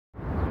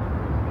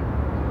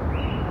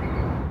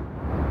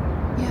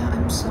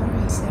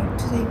sorry, sir.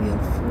 Today we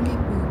are fully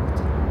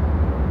booked.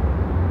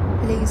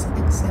 Please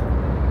accept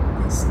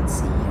my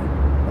sincere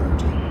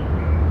apology.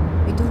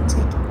 We don't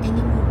take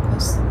any more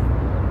customers.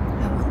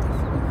 Have a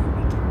wonderful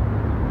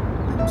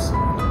weekend. I'm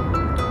sorry.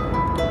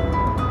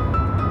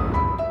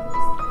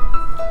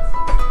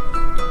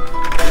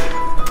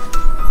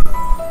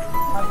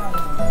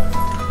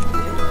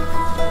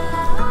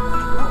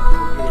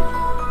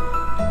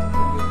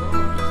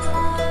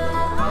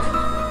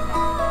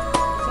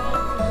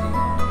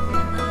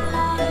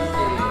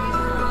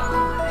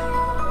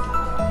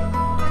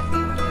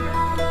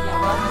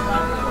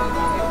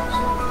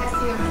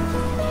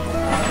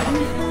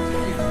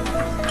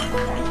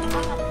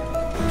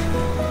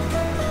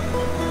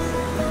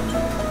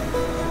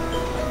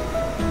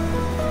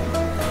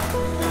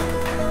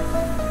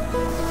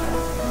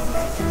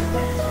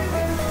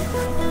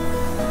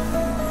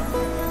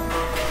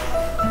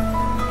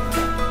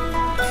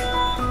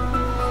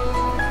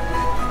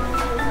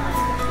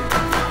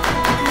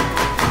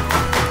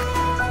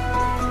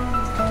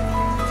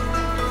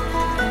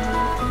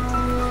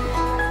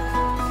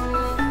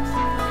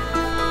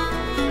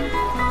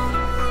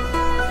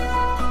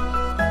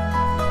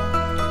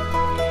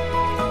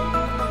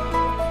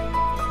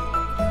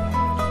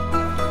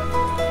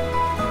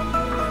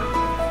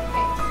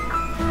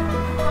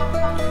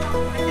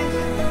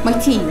 My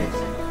team,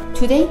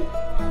 today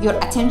your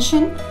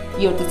attention,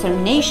 your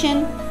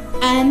determination,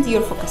 and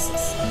your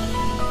focuses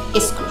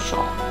is crucial.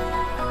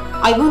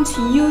 I want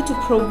you to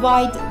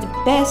provide the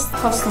best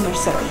customer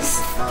service,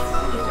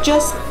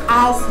 just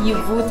as you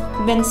would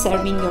when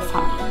serving your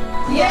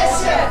family.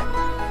 Yes,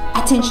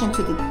 sir! Attention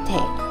to the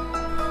detail,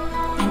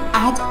 and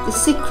add the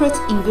secret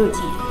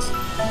ingredient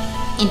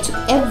into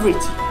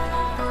everything,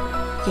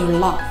 your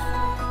love.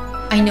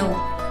 I know,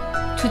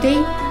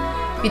 today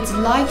we'd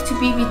like to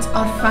be with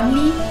our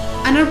family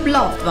and our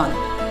beloved one.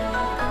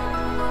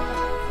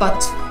 But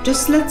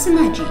just let's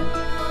imagine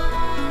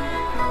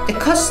the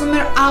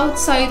customer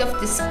outside of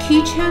this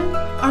kitchen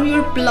are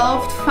your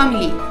beloved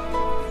family,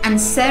 and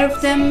serve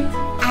them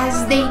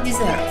as they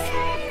deserve.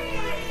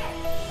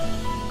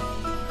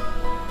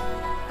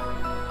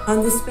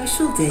 On this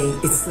special day,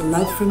 it's the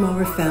love from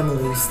our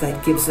families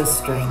that gives us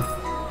strength.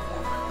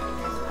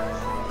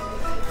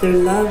 Their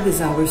love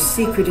is our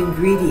secret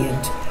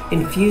ingredient,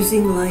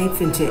 infusing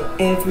life into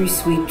every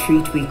sweet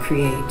treat we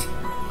create.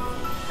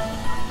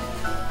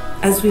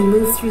 As we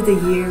move through the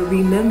year,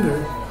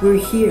 remember, we're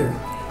here,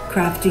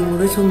 crafting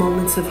little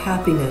moments of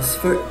happiness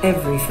for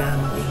every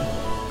family.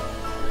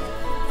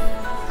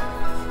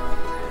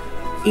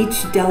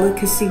 Each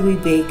delicacy we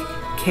bake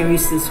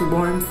carries this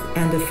warmth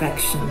and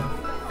affection.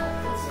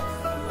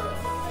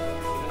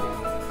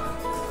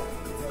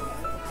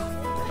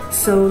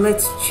 So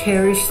let's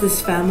cherish this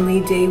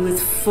family day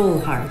with full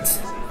hearts.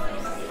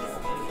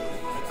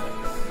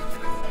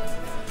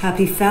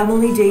 Happy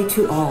Family Day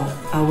to all,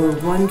 our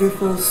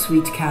wonderful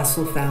Sweet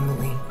Castle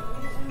family.